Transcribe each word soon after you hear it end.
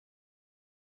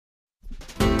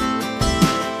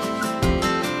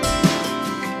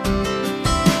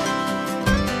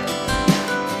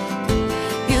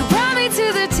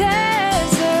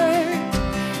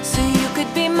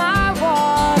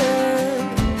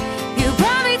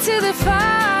the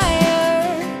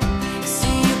fire so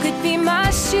you could be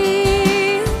my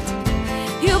shield.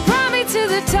 You brought me to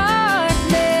the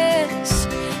darkness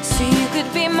so you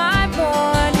could be my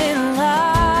morning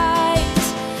light.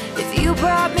 If you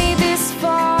brought me this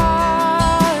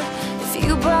far, if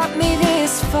you brought me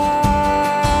this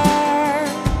far,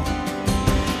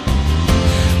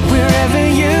 wherever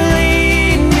you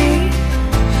lead me,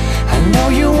 I know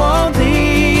you won't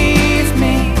leave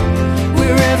me.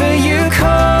 Wherever you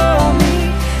call me,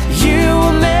 you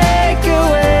will make a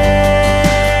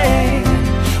way.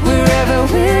 Wherever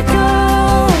we're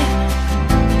going,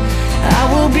 I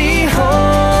will be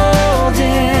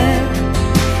holding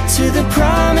to the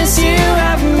promise you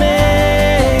have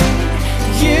made.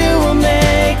 You will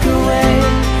make a way.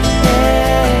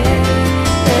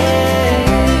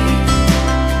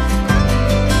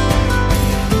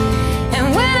 And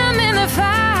when I'm in the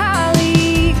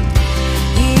valley,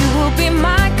 you will be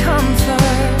my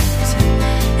comfort.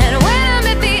 And when I'm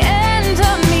at the end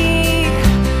of me,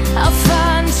 I'll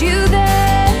find you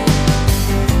there.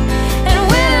 And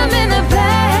when I'm in the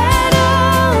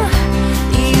battle,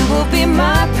 you will be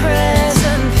my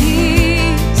present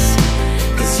peace.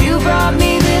 'Cause you brought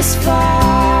me this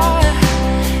far,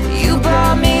 you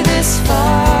brought me this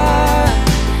far.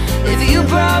 If you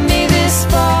brought me this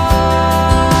far,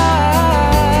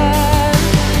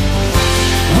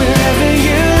 wherever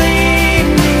you lead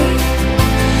me,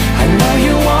 I know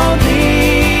you won't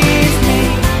leave me.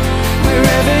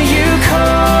 Wherever you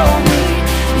call me,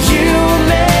 you will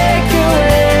make a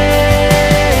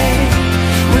way.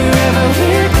 Wherever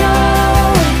we're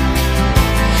going,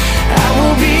 I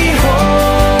will be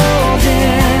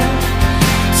holding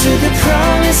to the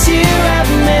promise you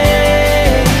have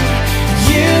made.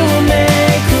 You will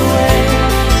make a way.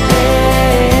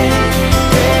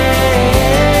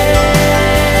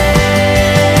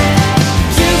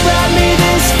 You brought me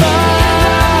this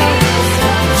far.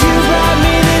 You brought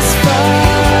me this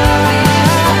far.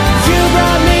 You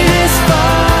brought me this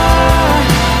far.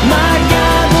 My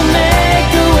God will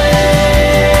make a way.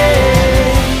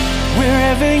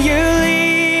 Wherever you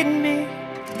lead me,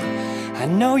 I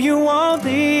know you won't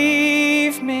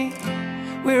leave me.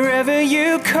 Wherever you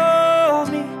call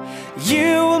me,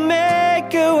 you will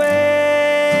make a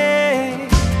way.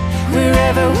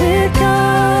 Wherever we're